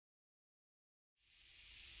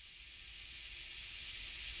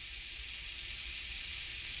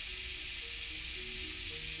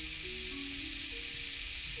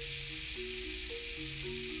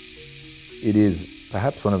It is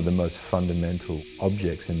perhaps one of the most fundamental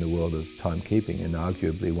objects in the world of timekeeping and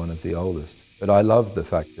arguably one of the oldest. But I love the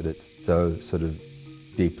fact that it's so sort of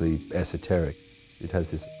deeply esoteric. It has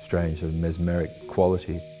this strange sort of mesmeric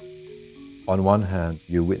quality. On one hand,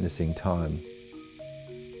 you're witnessing time,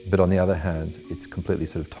 but on the other hand, it's completely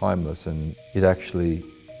sort of timeless, and it actually,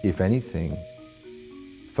 if anything,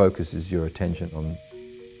 focuses your attention on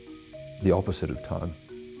the opposite of time,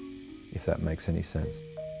 if that makes any sense.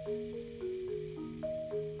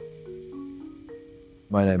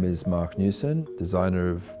 My name is Marc Newson, designer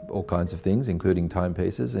of all kinds of things, including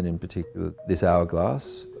timepieces, and in particular this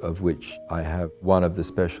hourglass, of which I have one of the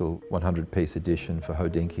special 100-piece edition for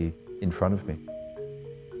Hodinkee in front of me.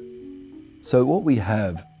 So what we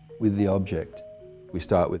have with the object, we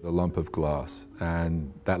start with a lump of glass,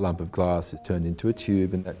 and that lump of glass is turned into a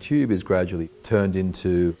tube, and that tube is gradually turned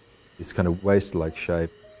into this kind of waist-like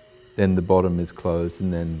shape. Then the bottom is closed,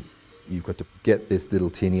 and then you've got to get this little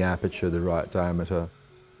teeny aperture, the right diameter,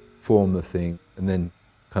 form the thing, and then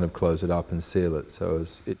kind of close it up and seal it so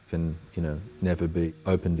as it can, never be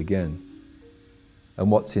opened again.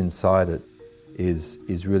 And what's inside it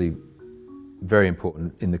is really very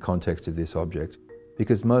important in the context of this object,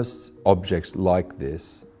 because most objects like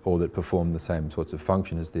this, or that perform the same sorts of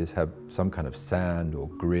function as this, have some kind of sand or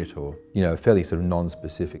grit or, a fairly sort of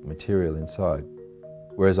non-specific material inside.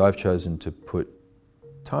 Whereas I've chosen to put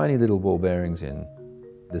tiny little ball bearings in.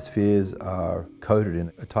 The spheres are coated in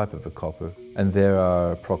a type of a copper, and there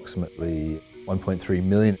are approximately 1.3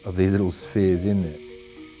 million of these little spheres in there.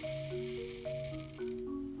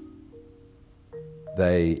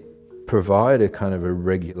 They provide a kind of a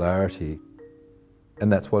regularity, and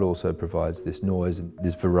that's what also provides this noise and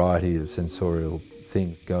this variety of sensorial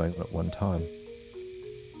things going on at one time.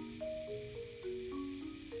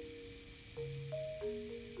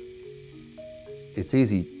 It's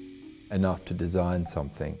easy enough to design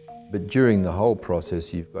something, but during the whole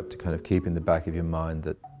process you've got to kind of keep in the back of your mind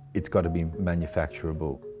that it's got to be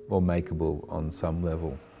manufacturable or makeable on some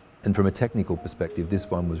level. And from a technical perspective,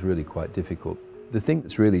 this one was really quite difficult. The thing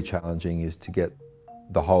that's really challenging is to get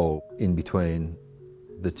the hole in between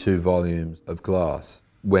the two volumes of glass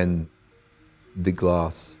when the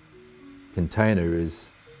glass container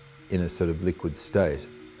is in a sort of liquid state.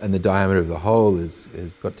 And the diameter of the hole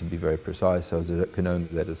has got to be very precise, so that it can only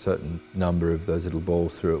let a certain number of those little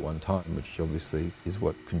balls through at one time, which obviously is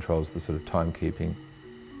what controls the sort of timekeeping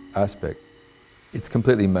aspect. It's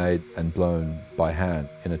completely made and blown by hand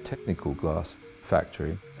in a technical glass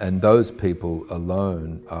factory, and those people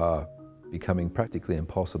alone are becoming practically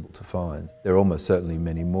impossible to find. There are almost certainly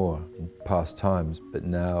many more in past times, but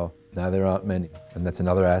now there aren't many. And that's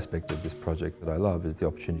another aspect of this project that I love, is the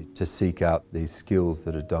opportunity to seek out these skills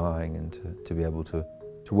that are dying and to be able to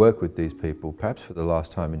work with these people, perhaps for the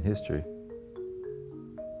last time in history.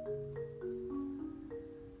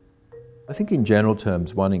 I think in general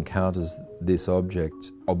terms, one encounters this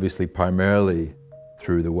object obviously primarily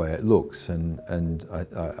through the way it looks, and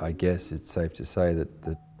I guess it's safe to say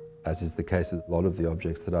that as is the case with a lot of the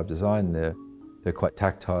objects that I've designed, they're quite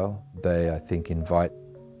tactile. They, I think, invite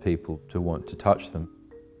people to want to touch them.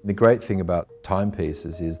 The great thing about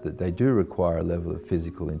timepieces is that they do require a level of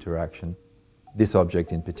physical interaction. This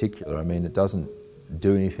object in particular, I mean, it doesn't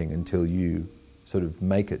do anything until you sort of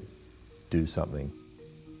make it do something.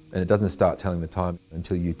 And it doesn't start telling the time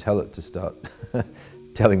until you tell it to start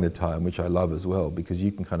telling the time, which I love as well, because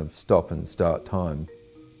you can kind of stop and start time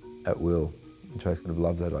at will. Which I kind of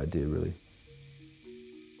love that idea, really.